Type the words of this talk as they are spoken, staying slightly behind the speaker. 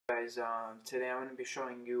Guys, today I'm going to be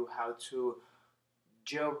showing you how to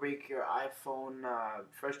jailbreak your iPhone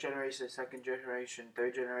first generation, second generation,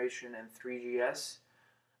 third generation, and 3GS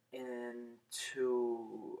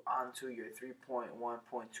onto your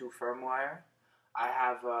 3.1.2 firmware. I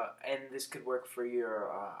have and this could work for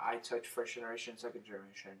your iTouch first generation, second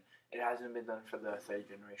generation. It hasn't been done for the third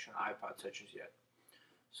generation iPod touches yet.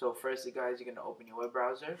 So firstly, guys, you're going to open your web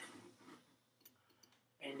browser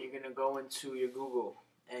and you're going to go into your Google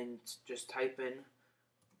and just type in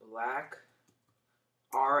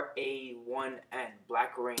BlackRa1n,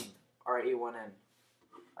 BlackRa1n, RA1N.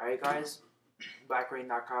 Alright guys,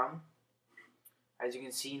 BlackRa1n.com. As you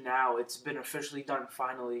can see now, it's been officially done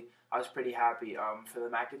finally. I was pretty happy for the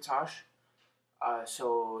Macintosh.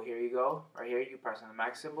 So here you go. Right here, you press on the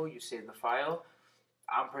Mac symbol, you save the file.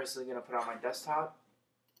 I'm personally going to put it on my desktop.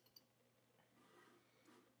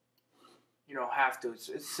 You don't have to.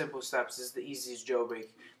 It's simple steps. This is the easiest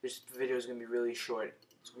jailbreak. This video is going to be really short.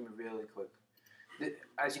 It's going to be really quick.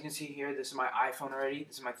 As you can see here, this is my iPhone already.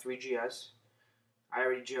 This is my 3GS. I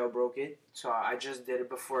already jailbroke it. So I just did it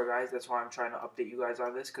before, guys. That's why I'm trying to update you guys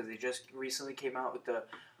on this, because they just recently came out with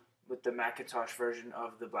the Macintosh version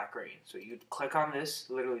of the BlackRa1n. So you'd click on this.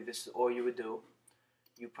 Literally, this is all you would do.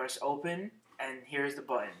 You press open, and here's the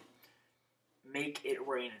button. Make it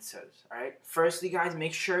rain, it says. Alright. Firstly, guys,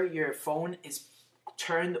 make sure your phone is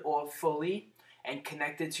turned off fully and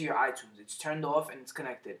connected to your iTunes. It's turned off and it's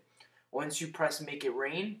connected. Once you press make it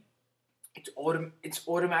rain, it's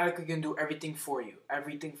automatically gonna do everything for you.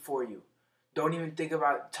 Everything for you. Don't even think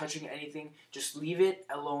about touching anything. Just leave it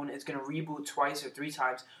alone. It's gonna reboot twice or 3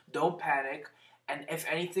 times. Don't panic. And if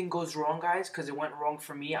anything goes wrong, guys, because it went wrong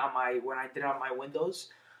for me on when I did it on my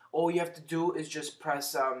Windows, all you have to do is just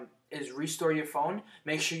press restore your phone.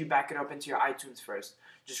 Make sure you back it up into your iTunes first.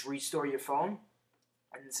 Just restore your phone,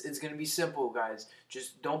 and it's gonna be simple, guys.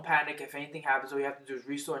 Just don't panic. If anything happens, all you have to do is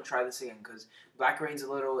restore and try this again. Because BlackRa1n's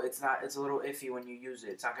it's a little iffy when you use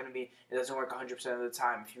it. It's not gonna be. It doesn't work 100% of the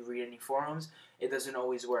time. If you read any forums, it doesn't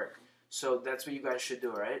always work. So that's what you guys should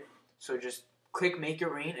do, right? So just click make it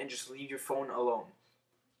rain and just leave your phone alone.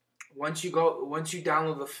 Once you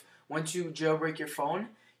jailbreak your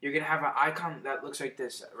phone, you're going to have an icon that looks like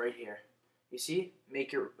this right here. You see?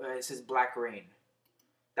 It says BlackRa1n.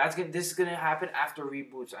 This is going to happen after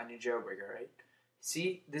reboots on your jailbreak, right?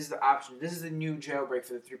 See? This is the option. This is the new jailbreak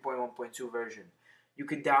for the 3.1.2 version. You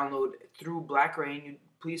could download through BlackRa1n.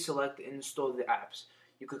 Please select and install the apps.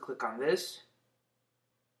 You could click on this.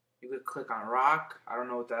 You could click on Rock. I don't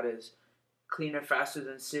know what that is. Cleaner, faster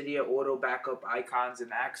than Cydia, auto backup icons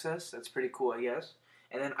and access. That's pretty cool, I guess.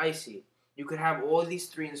 And then Icy. You could have all these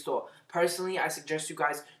 3 installed. Personally, I suggest you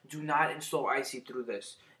guys do not install Icy through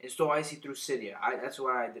this. Install Icy through Cydia. That's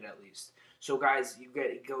what I did, at least. So, guys,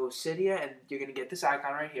 go Cydia, and you're going to get this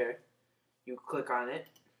icon right here. You click on it.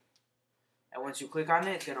 And once you click on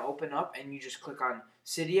it, it's going to open up, and you just click on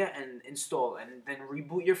Cydia and install, and then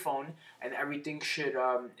reboot your phone, and everything should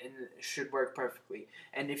work perfectly.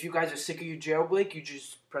 And if you guys are sick of your jailbreak, you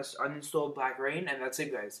just press uninstall BlackRa1n, and that's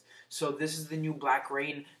it, guys. So this is the new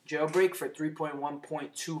BlackRa1n jailbreak for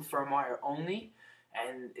 3.1.2 firmware only,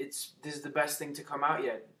 and this is the best thing to come out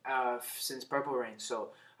yet since Purple Rain.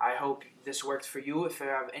 So I hope this works for you. If you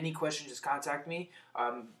have any questions, just contact me.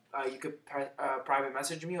 You could private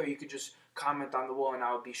message me, or you could just comment on the wall, and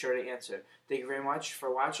I'll be sure to answer. Thank you very much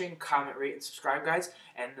for watching. Comment, rate, and subscribe, guys.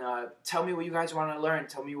 And tell me what you guys want to learn.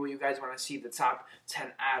 Tell me what you guys want to see. The top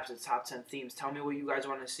 10 apps, the top 10 themes. Tell me what you guys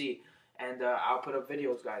want to see. And I'll put up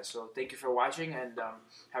videos, guys. So thank you for watching, and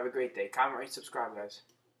have a great day. Comment, rate, subscribe, guys.